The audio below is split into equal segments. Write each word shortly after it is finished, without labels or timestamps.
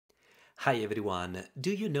Hi everyone,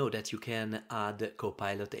 do you know that you can add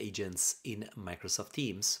Copilot agents in Microsoft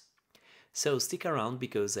Teams? So stick around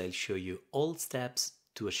because I'll show you all steps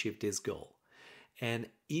to achieve this goal. And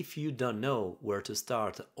if you don't know where to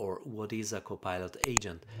start or what is a Copilot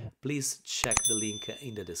agent, please check the link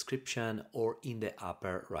in the description or in the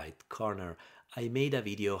upper right corner. I made a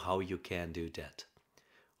video how you can do that.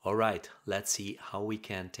 Alright, let's see how we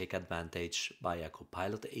can take advantage by a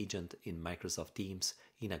Copilot agent in Microsoft Teams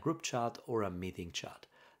in a group chat or a meeting chat.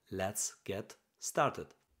 Let's get started.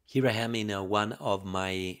 Here I am in one of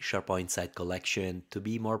my SharePoint site collection. To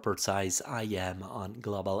be more precise, I am on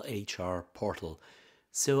Global HR portal.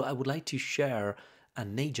 So I would like to share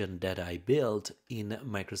an agent that I built in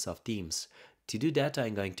Microsoft Teams. To do that,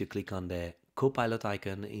 I'm going to click on the Copilot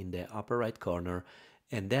icon in the upper right corner,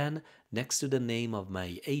 and then next to the name of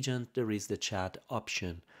my agent there is the chat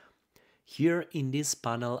option. Here in this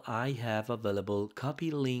panel I have available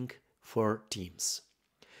copy link for Teams.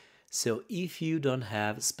 So if you don't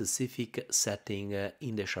have specific setting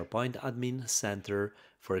in the SharePoint Admin Center,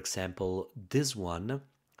 for example this one,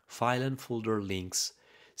 file and folder links,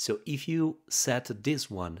 so if you set this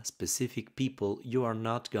one, specific people, you are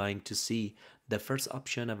not going to see the first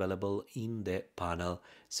option available in the panel.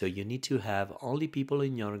 So you need to have only people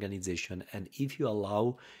in your organization, and if you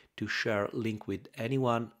allow to share link with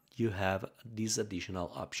anyone, you have this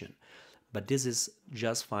additional option. But this is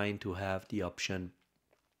just fine to have the option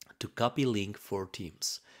to copy link for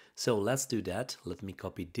Teams. So let's do that. Let me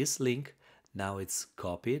copy this link. Now it's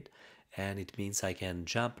copied, and it means I can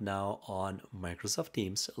jump now on Microsoft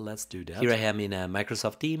Teams. Let's do that. Here I am in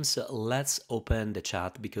Microsoft Teams. Let's open the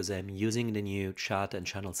chat because I'm using the new chat and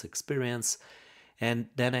channels experience. And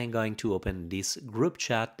then I'm going to open this group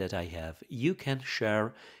chat that I have. You can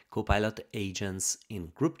share Copilot agents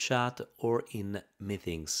in group chat or in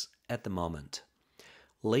meetings at the moment.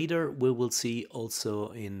 Later we will see also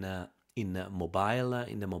in the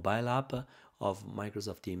mobile app of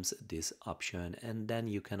Microsoft Teams this option, and then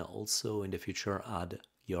you can also in the future add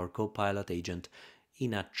your Copilot agent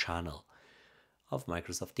in a channel of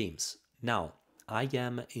Microsoft Teams. Now I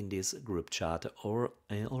am in this group chat,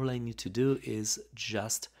 and all I need to do is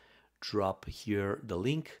just drop here the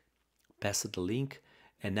link, paste the link,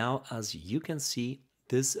 and now as you can see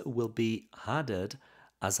this will be added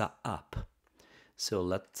as an app. So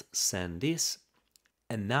let's send this,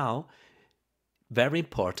 and now very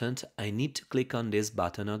important, I need to click on this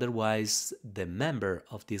button, otherwise the member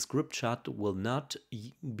of this group chat will not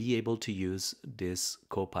be able to use this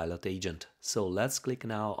Copilot agent. So let's click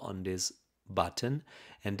now on this button,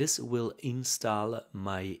 and this will install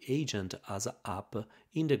my agent as an app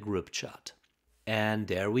in the group chat. And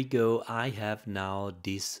there we go, I have now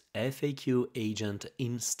this FAQ agent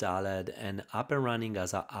installed and up and running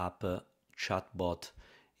as an app chatbot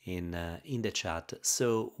in the chat.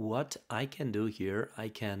 So what I can do here, I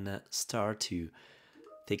can start to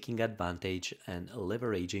taking advantage and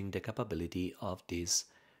leveraging the capability of this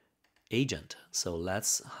agent. So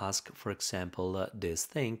let's ask, for example, this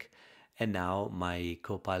thing, and now my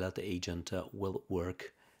Copilot agent will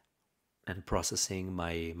work and processing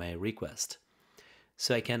my request.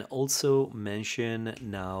 So I can also mention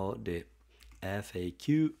now the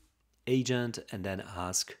FAQ agent and then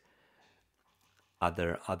ask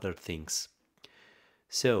other things.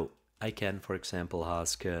 So I can, for example,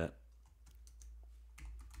 ask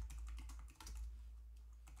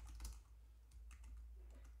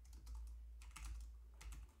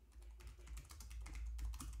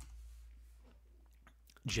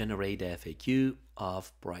generate FAQ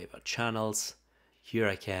of private channels. Here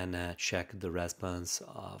I can check the response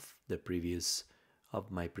of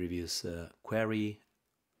my previous query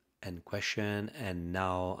and question, and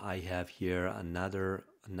now I have here another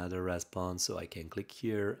response, so I can click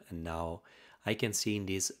here, and now I can see in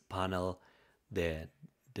this panel the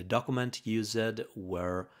document used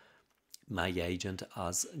where my agent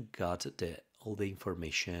has got all the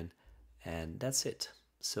information, and that's it.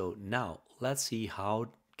 So now let's see how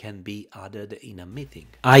can be added in a meeting.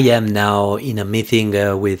 I am now in a meeting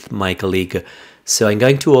with my colleague, so I'm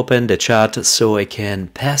going to open the chat so I can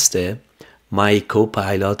paste my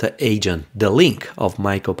Copilot agent, the link of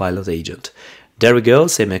my Copilot agent. There we go,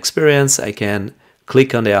 same experience. I can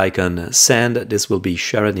click on the icon send, this will be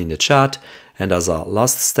shared in the chat, and as a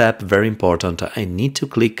last step, very important, I need to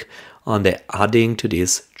click on the adding to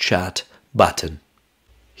this chat button.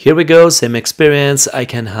 Here we go, same experience. I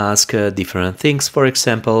can ask different things, for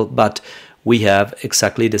example, but we have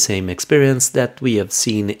exactly the same experience that we have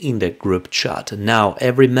seen in the group chat. Now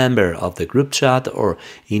every member of the group chat, or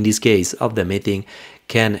in this case of the meeting,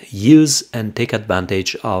 can use and take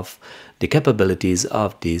advantage of the capabilities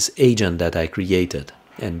of this agent that I created.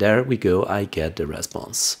 And there we go, I get the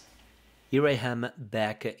response. Here I am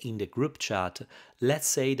back in the group chat. Let's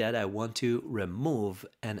say that I want to remove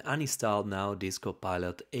and uninstall now this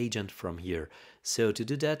Copilot agent from here. So to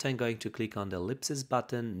do that, I'm going to click on the ellipsis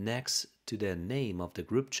button next to the name of the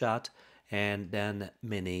group chat and then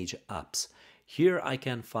Manage Apps. Here I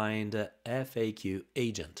can find FAQ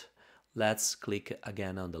agent. Let's click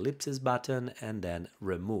again on the ellipsis button and then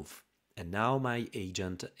remove. And now my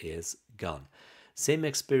agent is gone. Same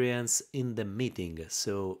experience in the meeting,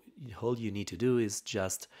 so all you need to do is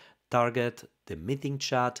just target the meeting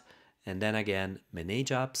chat and then again Manage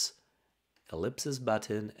Apps, ellipsis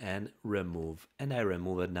button and remove. And I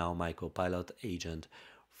removed now my Copilot agent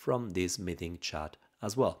from this meeting chat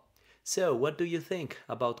as well. So what do you think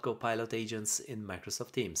about Copilot agents in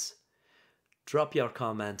Microsoft Teams? Drop your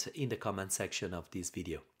comment in the comment section of this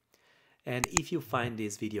video. And if you find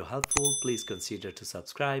this video helpful, please consider to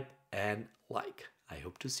subscribe and like. I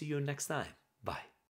hope to see you next time. Bye.